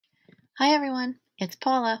Hi everyone, it's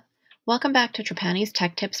Paula. Welcome back to Trapani's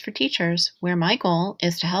Tech Tips for Teachers, where my goal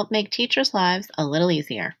is to help make teachers' lives a little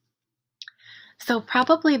easier. So,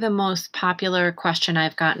 probably the most popular question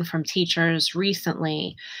I've gotten from teachers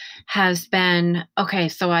recently has been, okay,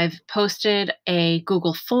 so I've posted a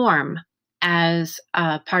Google form as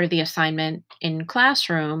part of the assignment in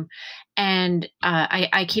classroom, and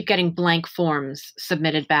I keep getting blank forms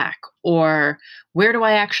submitted back. Or where do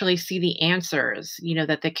I actually see the answers,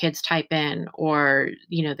 that the kids type in? Or,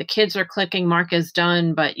 the kids are clicking mark as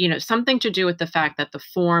done, but, something to do with the fact that the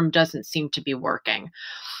form doesn't seem to be working.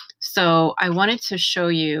 So I wanted to show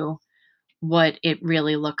you what it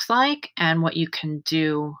really looks like and what you can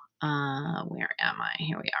do. Where am I?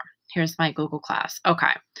 Here we are. Here's my Google Class.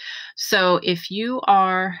 Okay. So if you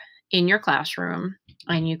are in your classroom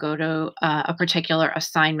and you go to a particular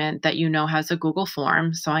assignment that you know has a Google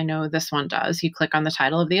form, so I know this one does, you click on the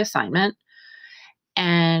title of the assignment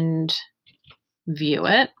and view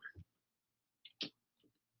it.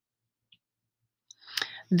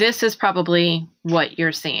 This is probably what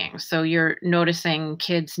you're seeing. So you're noticing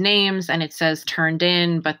kids' names and it says turned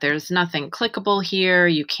in, but there's nothing clickable here.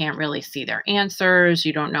 You can't really see their answers.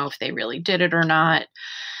 You don't know if they really did it or not.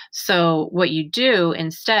 So what you do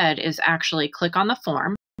instead is actually click on the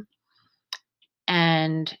form,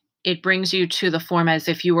 and it brings you to the form as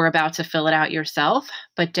if you were about to fill it out yourself.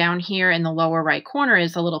 But down here in the lower right corner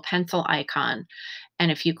is a little pencil icon. And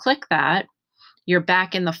if you click that, you're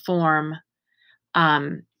back in the form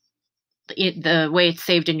the way it's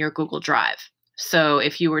saved in your Google Drive. So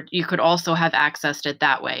if you could also have accessed it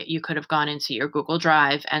that way. You could have gone into your Google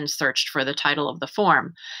Drive and searched for the title of the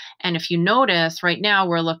form. And if you notice, right now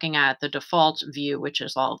we're looking at the default view, which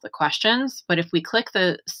is all of the questions. But if we click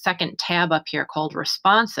the second tab up here called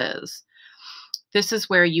Responses, this is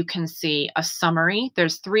where you can see a summary.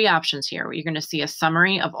 There's three options here. You're going to see a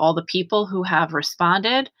summary of all the people who have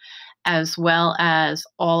responded, as well as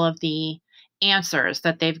all of the answers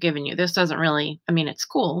that they've given you. This doesn't really, it's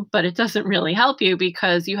cool, but it doesn't really help you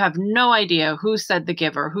because you have no idea who said the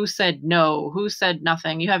giver, who said no, who said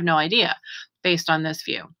nothing. You have no idea based on this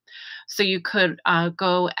view. So you could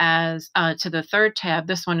go as to the third tab.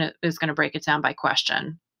 This one is going to break it down by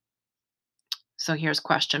question. So here's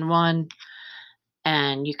question 1,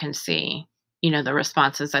 and you can see, the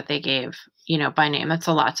responses that they gave, by name. That's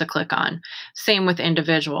a lot to click on. Same with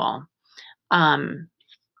individual.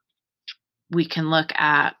 We can look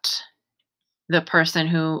at the person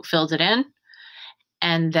who filled it in,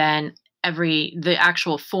 and then the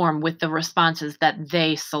actual form with the responses that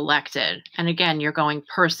they selected. And again, you're going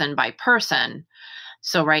person by person.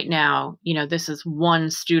 So right now, this is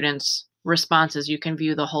one student's responses. You can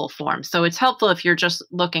view the whole form. So it's helpful if you're just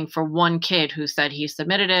looking for one kid who said he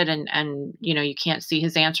submitted it and you can't see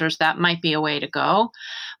his answers. That might be a way to go.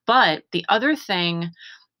 But the other thing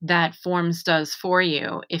that Forms does for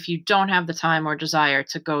you, if you don't have the time or desire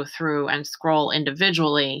to go through and scroll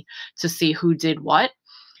individually to see who did what,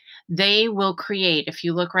 they will create, if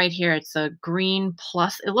you look right here, it's a green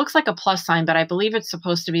plus. It looks like a plus sign, but I believe it's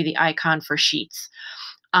supposed to be the icon for Sheets.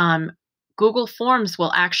 Google Forms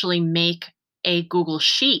will actually make a Google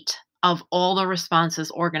Sheet of all the responses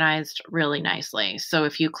organized really nicely. So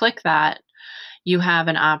if you click that, you have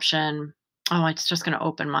an option. Oh, it's just going to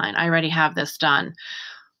open mine. I already have this done.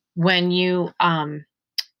 When you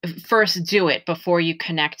first do it before you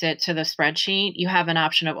connect it to the spreadsheet, you have an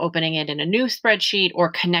option of opening it in a new spreadsheet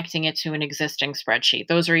or connecting it to an existing spreadsheet.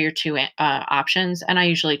 Those are your two options, and I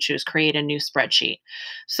usually choose create a new spreadsheet.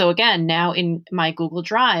 So again, now in my Google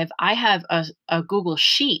Drive, I have a Google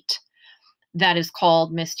Sheet that is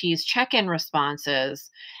called Miss T's check-in responses,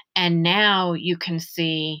 and now you can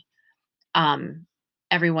see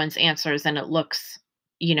everyone's answers, and it looks,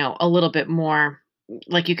 a little bit more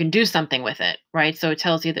like you can do something with it, right? So it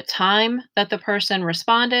tells you the time that the person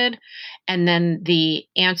responded and then the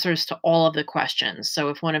answers to all of the questions. So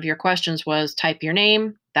if one of your questions was type your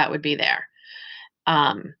name, that would be there.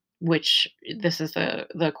 Which this is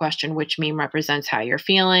the question, which meme represents how you're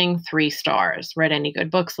feeling? 3 stars. Read any good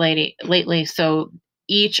books lately? So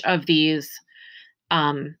each of these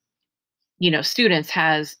students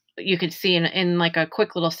has, you could see in like a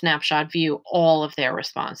quick little snapshot view, all of their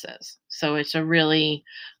responses. So it's a really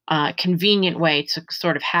convenient way to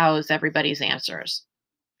sort of house everybody's answers.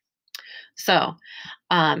 So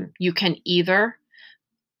you can either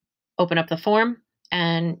open up the form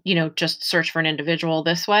and, just search for an individual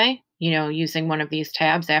this way, using one of these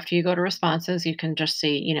tabs. After you go to responses, you can just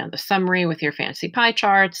see, the summary with your fancy pie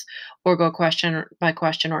charts, or go question by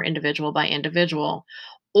question or individual by individual,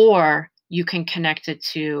 or you can connect it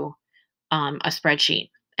to a spreadsheet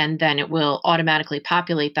and then it will automatically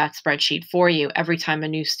populate that spreadsheet for you every time a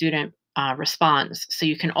new student responds. So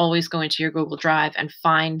you can always go into your Google Drive and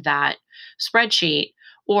find that spreadsheet,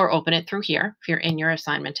 or open it through here if you're in your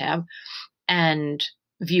assignment tab, and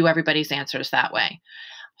view everybody's answers that way.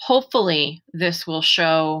 Hopefully, this will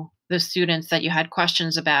show the students that you had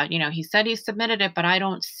questions about, he said he submitted it, but I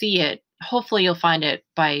don't see it. Hopefully, you'll find it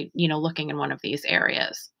by, looking in one of these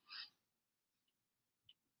areas.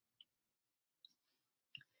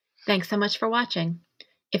 Thanks so much for watching.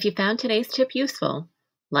 If you found today's tip useful,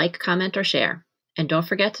 like, comment, or share. And don't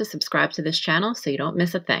forget to subscribe to this channel so you don't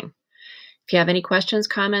miss a thing. If you have any questions,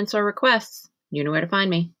 comments, or requests, you know where to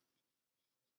find me.